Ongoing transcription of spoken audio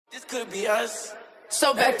could be us.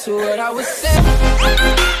 So back to what I was saying.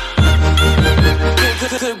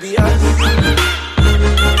 Could be us.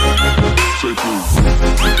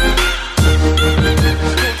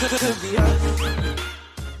 Could be us.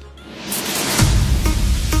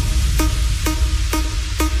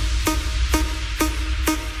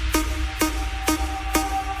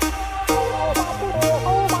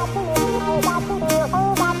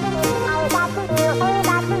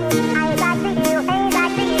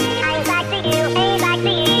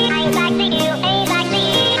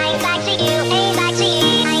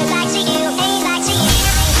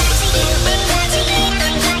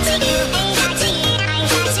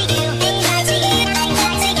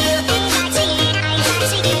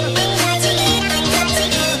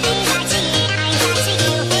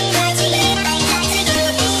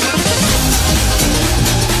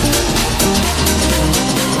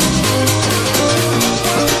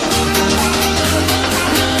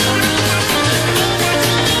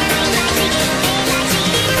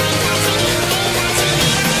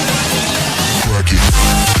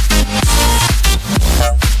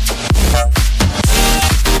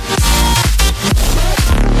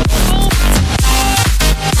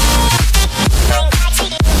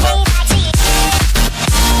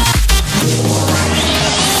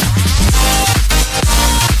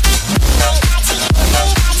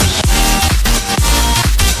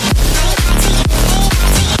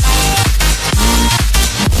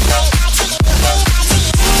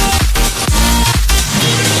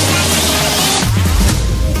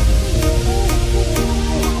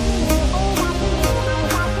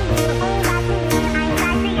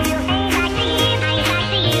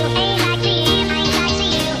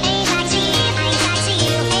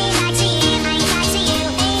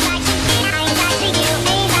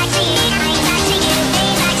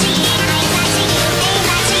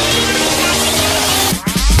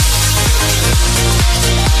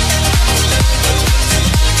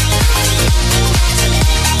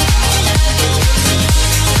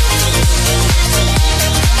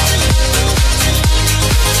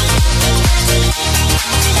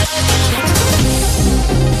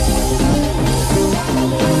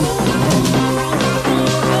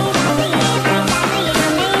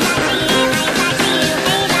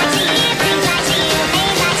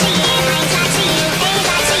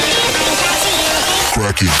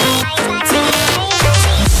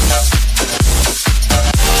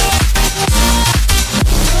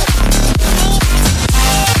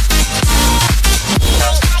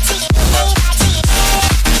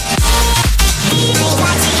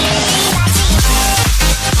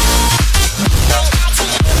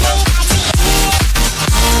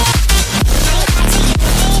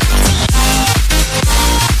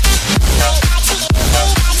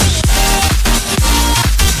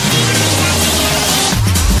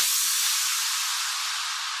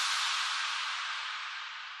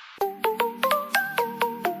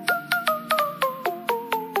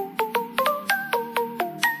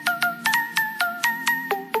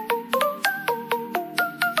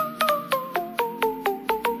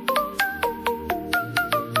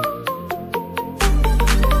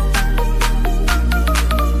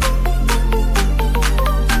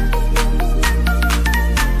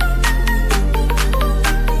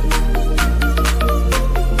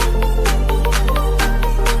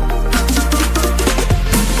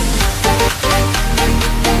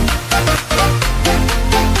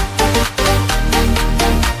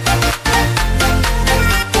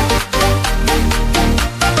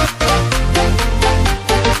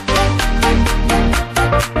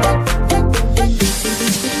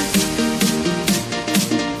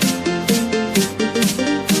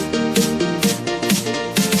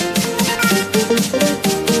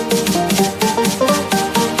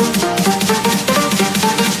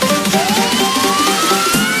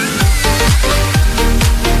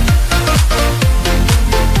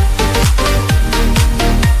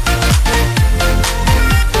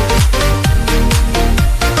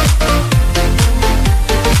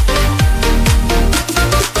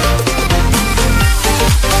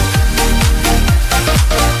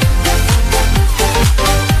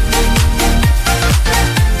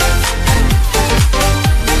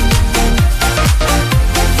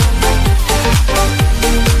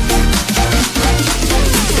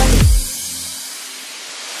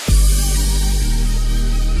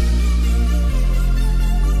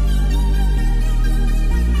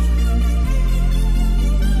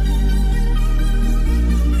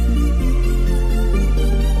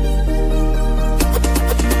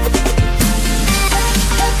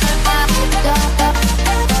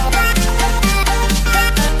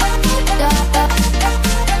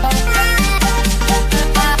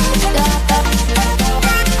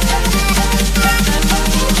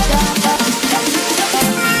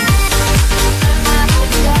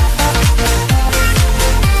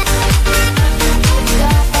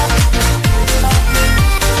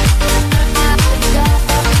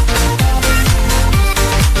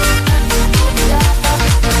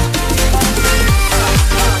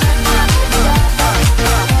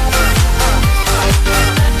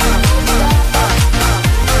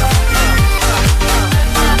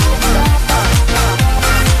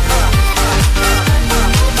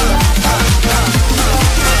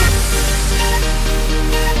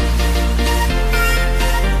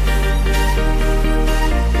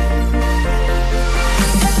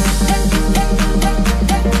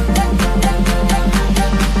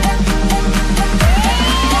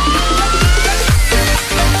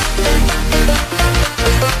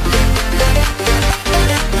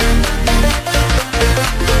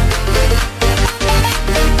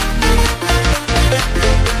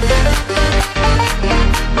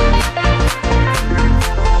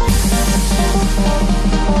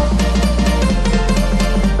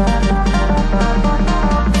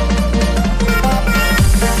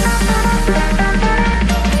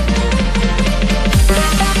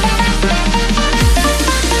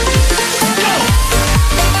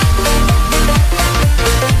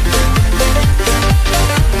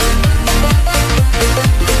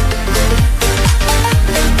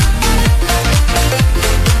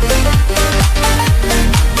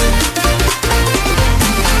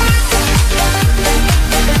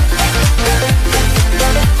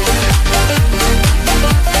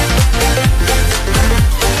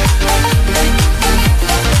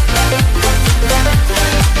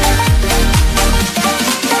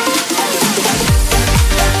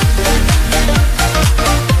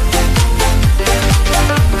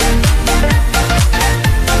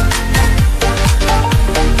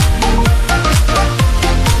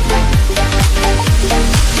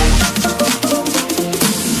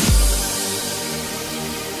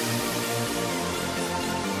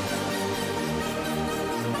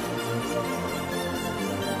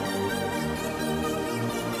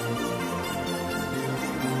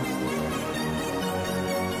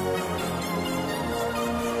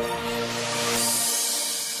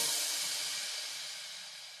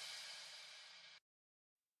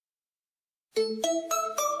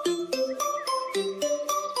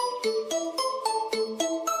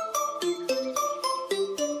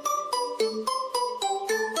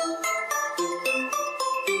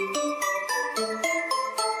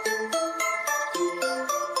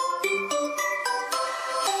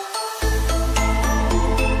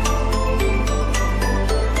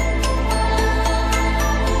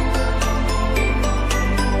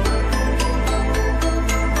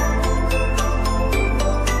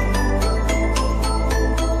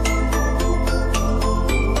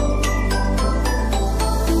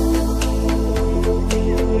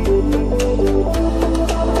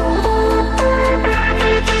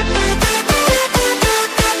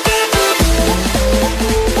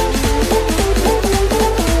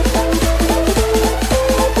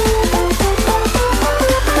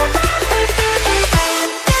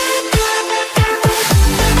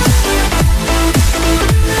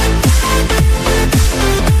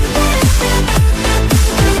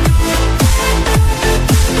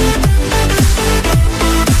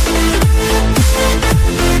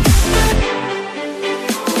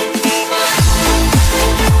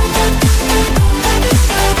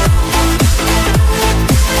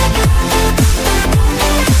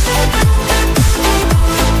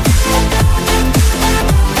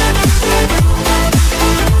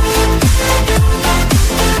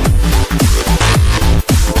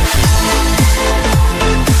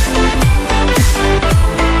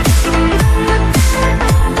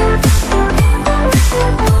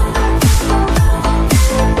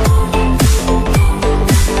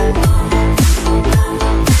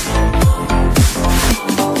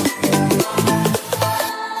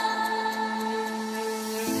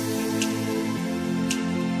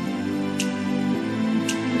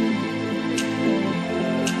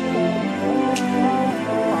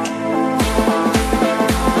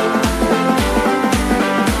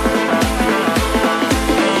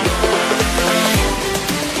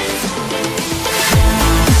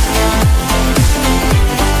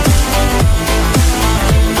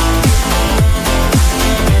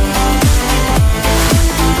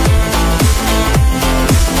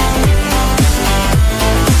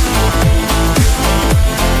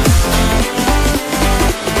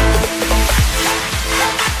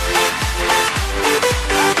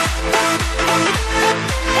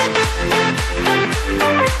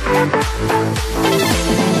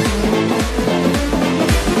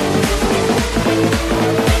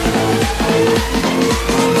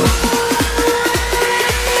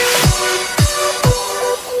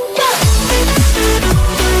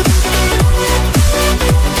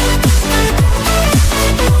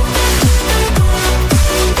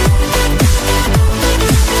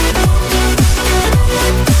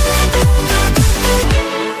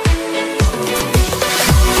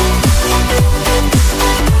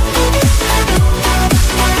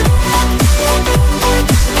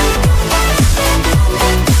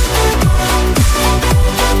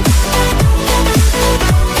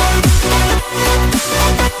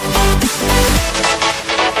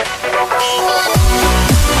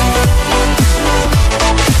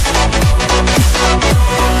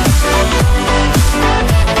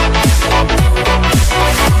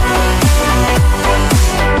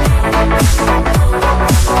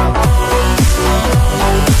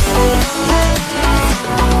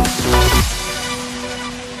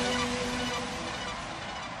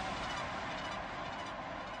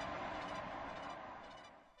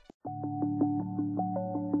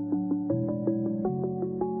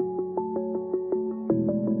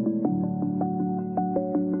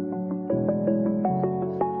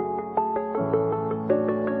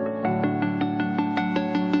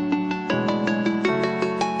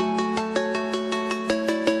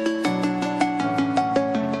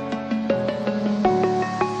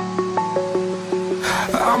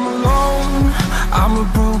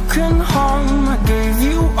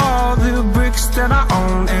 that I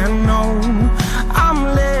own and know. I'm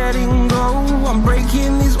letting go, I'm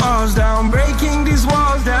breaking these walls down, breaking these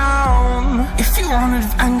walls down. If you want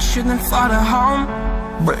adventure, then fly to home.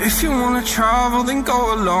 But if you wanna travel, then go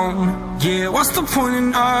alone. Yeah, what's the point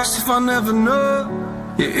in us if I never know?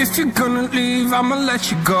 Yeah, if you're gonna leave, I'ma let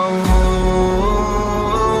you go.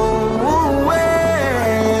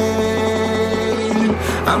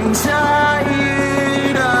 I'm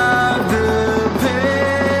tired of the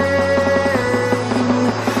pain.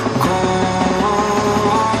 Go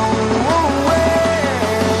away.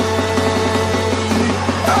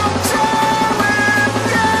 I'm tired with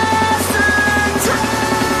yesterday.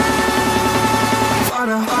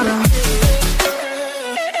 Harder, harder.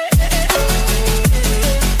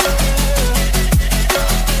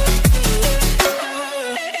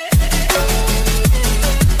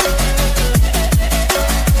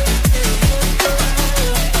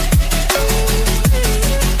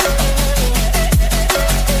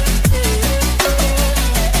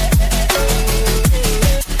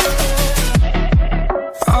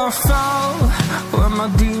 my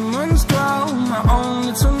demons dwell, my own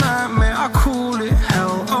little nightmare, I call it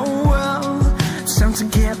hell. Oh well, it's time to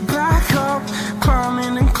get back up,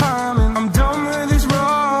 climbing and climbing. I'm done with this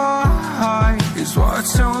ride, is what I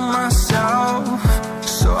tell myself,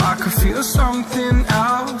 so I could feel something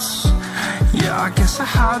else. Yeah, I guess I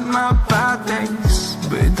had my bad days,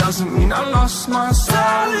 but it doesn't mean I lost my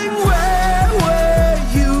style. Darling, where were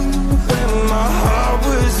you when my heart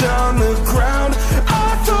was on the ground?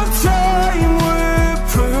 I thought time would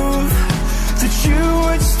prove that you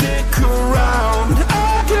would stick around.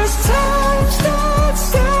 I guess time stood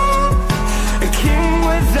still, a king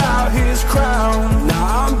without his crown. Now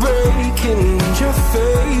I'm breaking and you're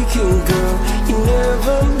faking, girl, you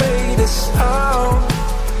never made a sound.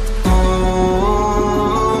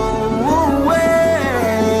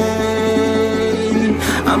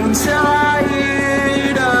 I'm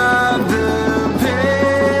tired of the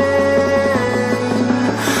pain.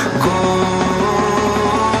 Go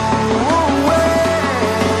away.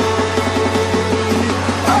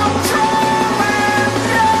 I'm driving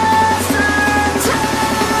yesterday.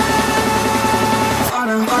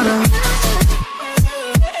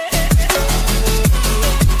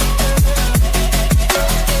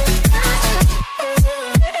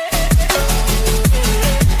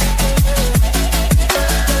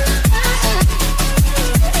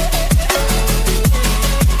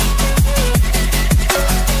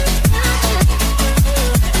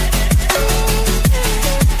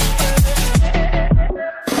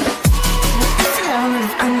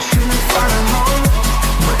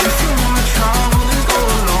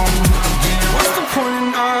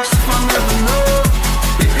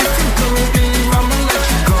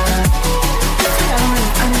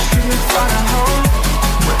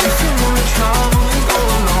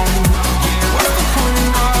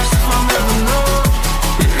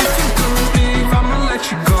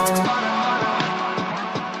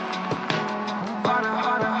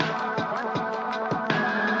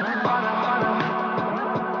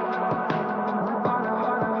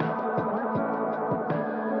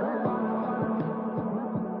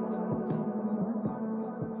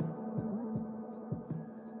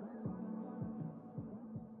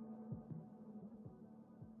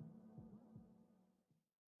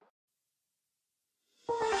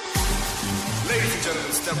 Ladies and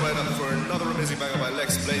gentlemen, step right up for another amazing banger by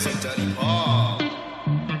Lex Blaze and Danny Paul.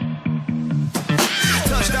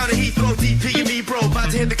 Touchdown to Heathrow, DP and me, bro.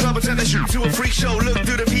 About to hit the club and turn the shoot to a freak show. Look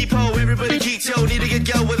through the peephole, everybody geek, yo. Need to get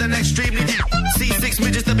girl with an extremely deep. See 6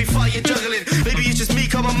 midgets that be fighting, juggling. Maybe it's just me,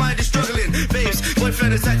 cause my mind is struggling. Babes,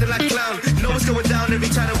 boyfriend is acting like a clown. Know what's going down every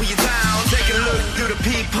time that we are down. Take a look through the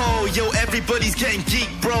peephole, yo. Everybody's getting geek,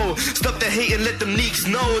 bro. Stop the hate and let them neeks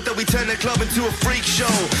know that we turn the club into a freak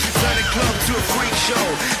show. Turn the club to a freak show.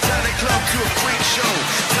 Turn the club to a freak show.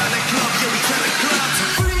 Turn the club, yeah, we turn the club to a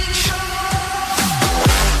freak show.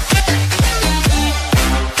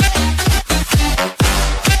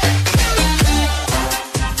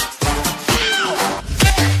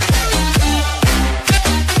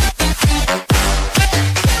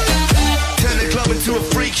 To a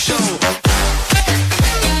freak show.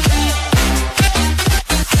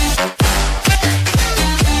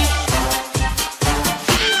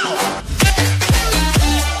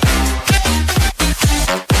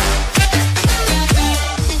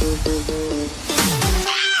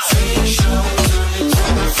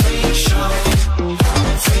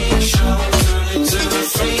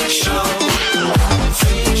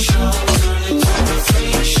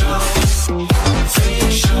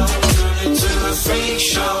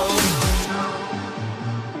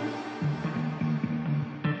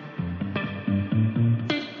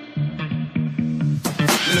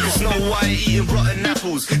 Eating rotten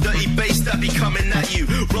apples, dirty bass that be coming at you.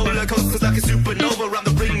 Roller coasters like a supernova, around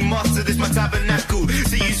the ringmaster, this my tabernacle.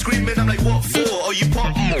 See you screaming, I'm like, what for? Oh, you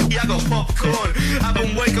pop? Yeah, I got popcorn. I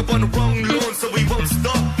been wake up on the wrong lawn, so we won't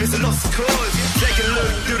stop. It's a lost cause. Take a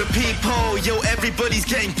look through the peephole, yo. Everybody's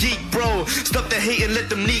getting geek, bro. Stop the hate and let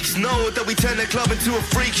them neeks know that we turn the club into a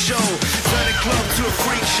freak show. Turn the club to a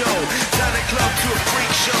freak show. Turn the club to a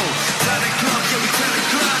freak show. Turn the club, yeah, we turn the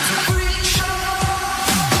club to a freak show.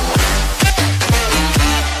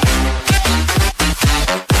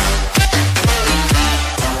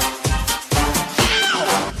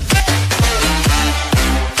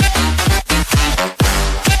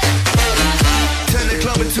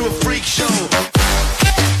 To a freak show.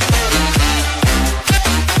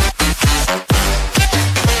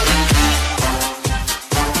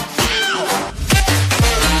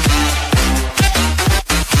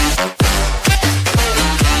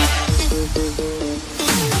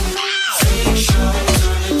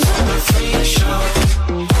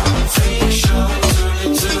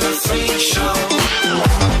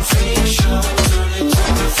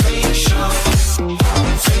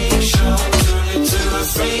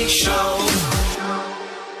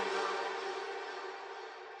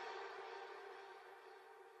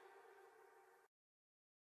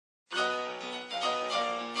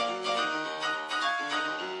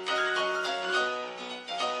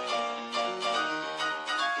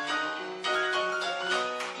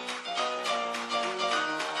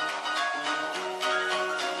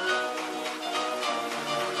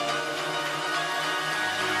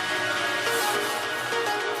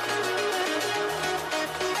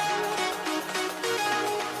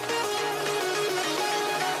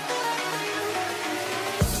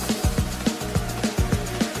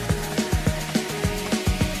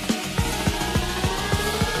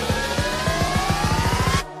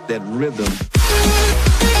 that rhythm.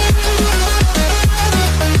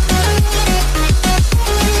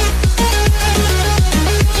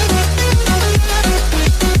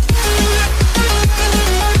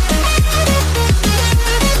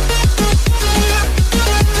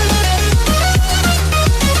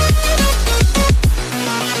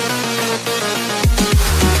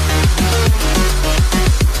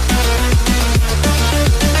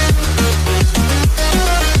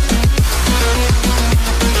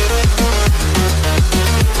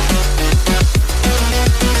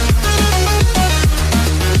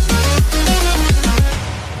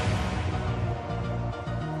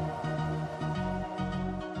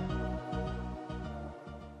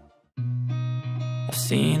 I've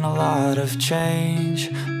seen a lot of change,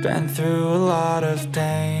 been through a lot of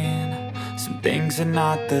pain. Some things are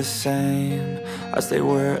not the same as they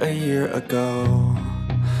were a year ago,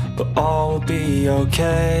 but all will be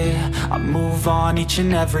okay. I move on each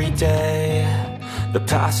and every day. The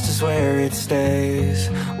past is where it stays,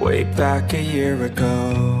 way back a year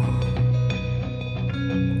ago.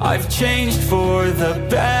 I've changed for the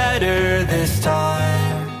better this time.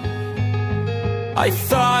 I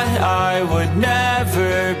thought I would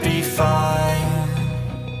never be fine.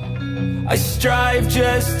 I strive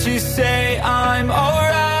just to say I'm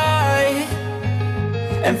alright,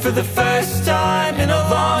 and for the first time in a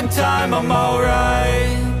long time I'm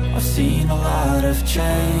alright. I've seen a lot of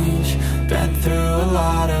change, been through a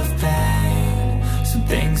lot of pain. Some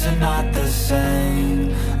things are not the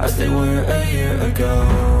same as they were a year ago,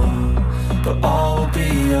 but all will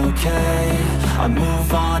be okay. I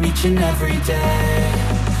move on each and every day.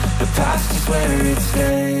 The past is where it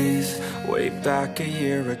stays, way back a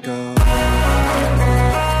year ago.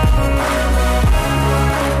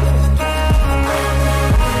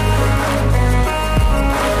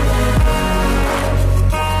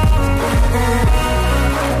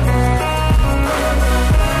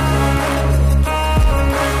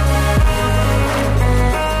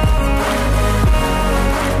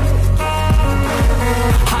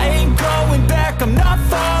 I'm not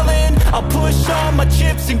falling. I'll push all my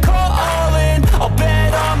chips and call all in. I'll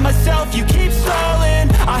bet on myself, you keep stalling.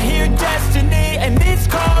 I hear destiny and it's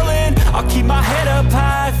calling. I'll keep my head up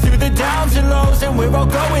high through the downs and lows, and we're all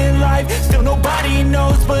going life. Still nobody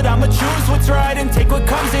knows, but I'ma choose what's right and take what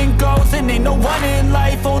comes and goes. And ain't no one in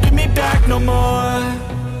life holding me back no more.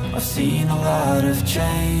 I've seen a lot of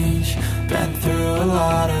change, been through a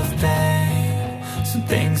lot of pain. Some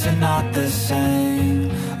things are not the same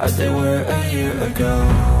as they were a year ago,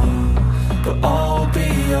 but all will be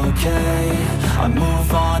okay. I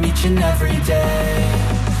move on each and every day.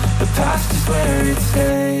 The past is where it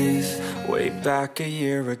stays, way back a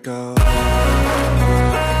year ago.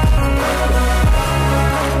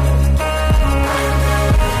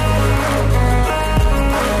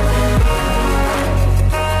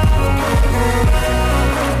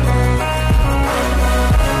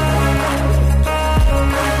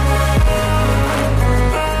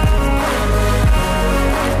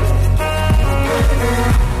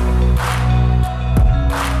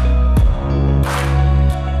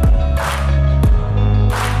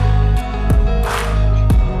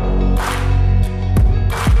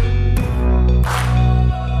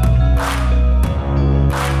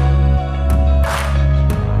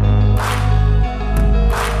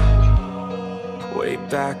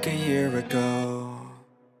 Back a year ago.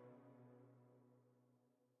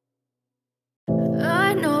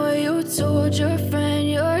 I know you told your friend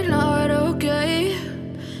you're not okay,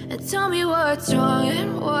 and tell me what's wrong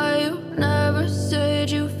and why you never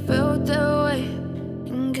said you felt that way.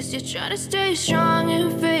 And guess you're trying to stay strong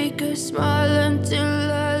and fake a smile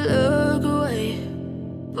until I look away.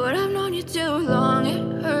 But I've known you too long, it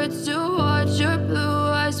hurts to watch your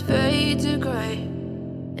blue eyes fade to gray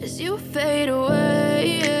as you fade away.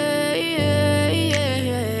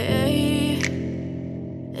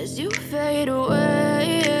 As you fade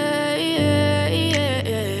away.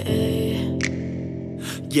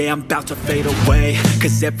 Yeah, I'm about to fade away,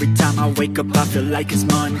 cause every time I wake up I feel like it's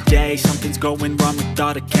Monday. Something's going wrong with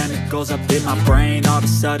all the chemicals up in my brain. All of a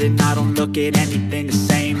sudden I don't look at anything the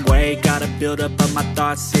same way. Got a buildup of my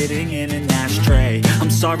thoughts sitting in an ashtray. I'm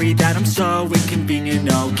sorry that I'm so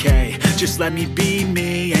inconvenient, okay. Just let me be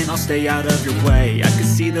me and I'll stay out of your way. I can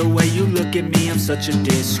see the way you look at me, I'm such a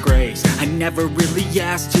disgrace. I never really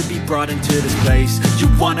asked to be brought into this place. You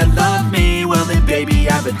wanna love me? Well then baby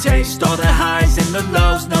have a taste. All the highs and the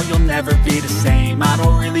lows, no you'll never be the same. I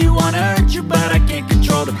don't really wanna hurt you, but I can't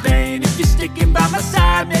control the pain. If you're sticking by my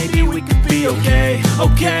side, maybe we could be okay.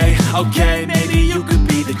 Okay, maybe you could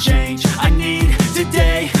be the change I need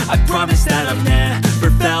today. I promise that I've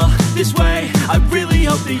never felt this this way. I really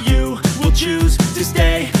hope that you will choose to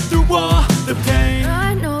stay through all the pain.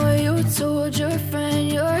 I know you told your friend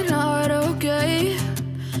you're not okay,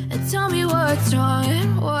 and tell me what's wrong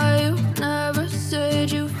and why you never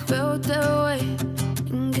said you felt that way.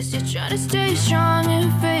 And guess you're trying to stay strong and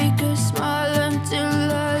fake a smile until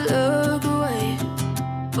I look away.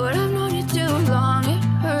 But I've known you too long, it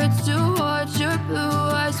hurts to watch your blue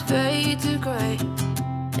eyes fade to gray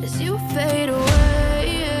as you fade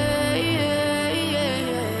away,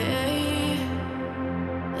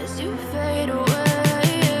 as you fade away,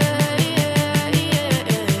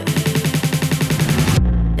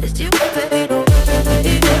 as you fade away.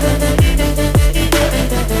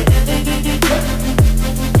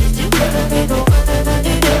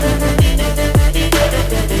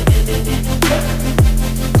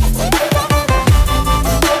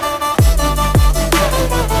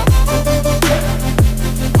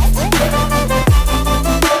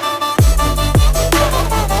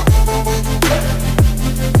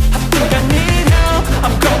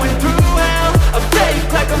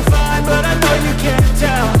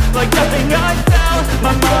 Like nothing I felt,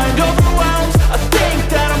 my mind overwhelms. I think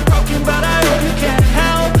that I'm broken, but I hope you can't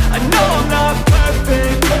help. I know I'm not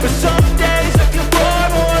perfect, but some days I feel far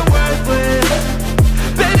more worthless.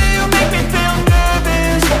 Baby, you make me feel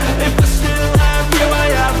nervous. If I still have you, I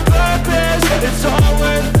have purpose. It's all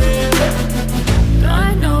worth it. I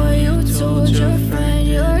know you told your friend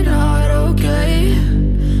you're not okay,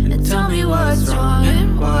 and tell me what's wrong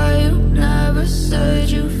and why you never said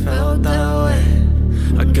you felt that way.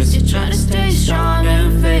 I guess you're trying to stay strong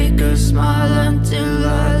and fake a smile until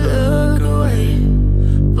I look away.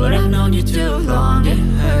 But I've known you too long, it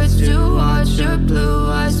hurts to watch your blue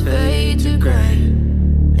eyes fade to gray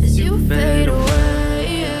as you fade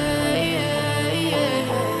away,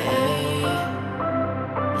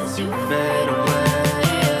 as you fade away,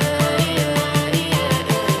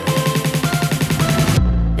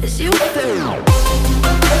 as you fade away.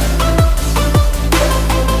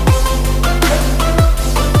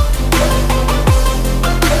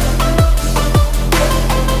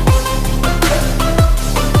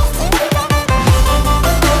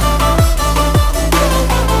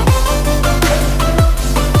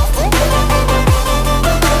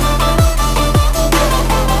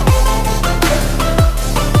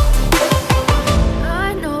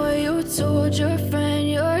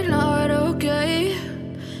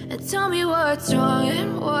 What's wrong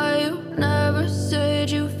and why you never said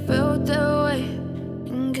you felt that way.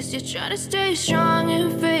 And guess you're trying to stay strong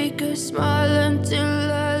and fake a smile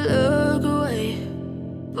until I look away.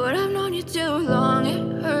 But I've known you too long,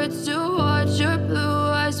 it hurts to watch your blue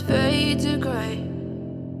eyes fade to gray.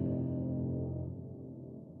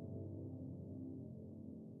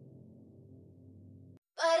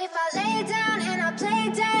 But if I lay down and I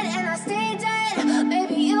play dead and I stay dead,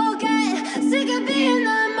 maybe you'll get sick of being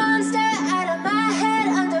the monster out of my head,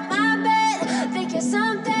 under my bed. Think you're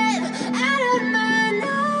something out of my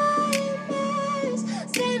nightmares,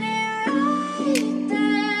 standing right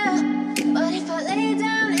there. But if I lay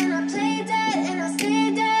down and I play dead and I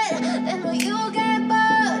stay dead, then will you get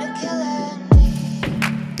bored of killing me?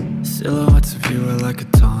 Silhouettes of you are like a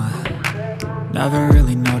taunt. Never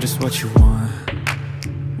really know just what you want.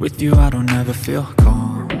 With you I don't ever feel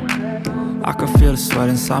calm. I can feel the sweat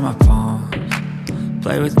inside my palms.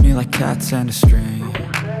 Play with me like cats and a string.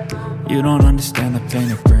 You don't understand the pain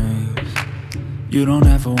it brings. You don't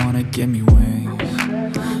ever wanna give me wings.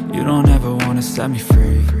 You don't ever wanna set me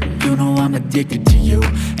free. You know I'm addicted to you,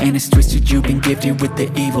 and it's twisted, you've been gifted with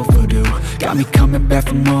the evil voodoo. Got me coming back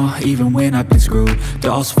for more, even when I've been screwed.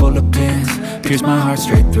 Dolls full of pins, pierce my heart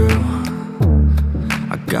straight through.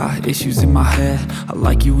 I got issues in my head, I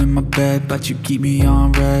like you in my bed, but you keep me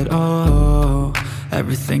on red. Oh,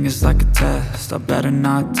 everything is like a test, I better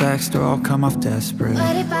not text or I'll come off desperate.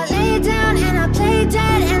 But if I lay down and I play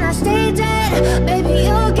dead and I stay dead, baby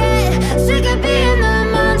you'll get sick of being the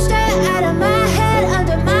monster out of my head,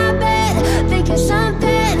 under my bed. Think you're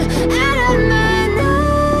something out of my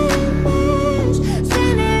nightmares,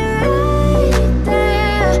 standing right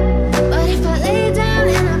there. But if I lay down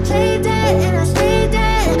and I play dead and I stay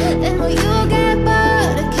dead, then will you get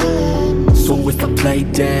bored of killing me? So if I play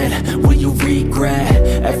dead, will you regret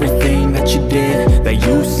everything that you did, that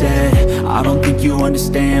you said? I don't think you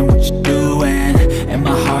understand what you're doing, and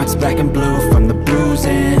my heart's black and blue from the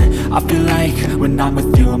bruising. I feel like when I'm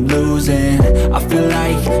with you I'm losing. I feel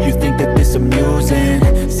like you think that this amusing,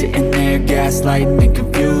 sitting there gaslighting and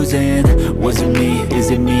confusing. Was it me? Is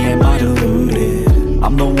it me? Am I deluded?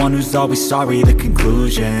 I'm the one who's always sorry, the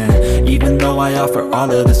conclusion. Even though I offer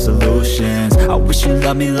all of the solutions. I wish you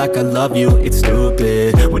loved me like I love you, it's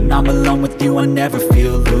stupid. When I'm alone with you I never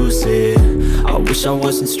feel lucid. I wish I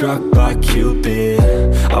wasn't struck by Cupid.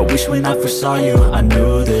 I wish when I first saw you I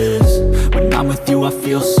knew this. When I'm with you I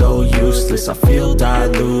feel so useless. I feel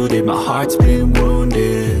diluted, my heart's been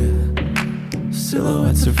wounded.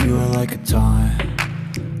 Silhouettes of you are like a taunt.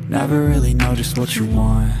 Never really know just what you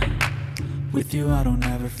want. With you I don't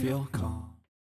ever feel calm.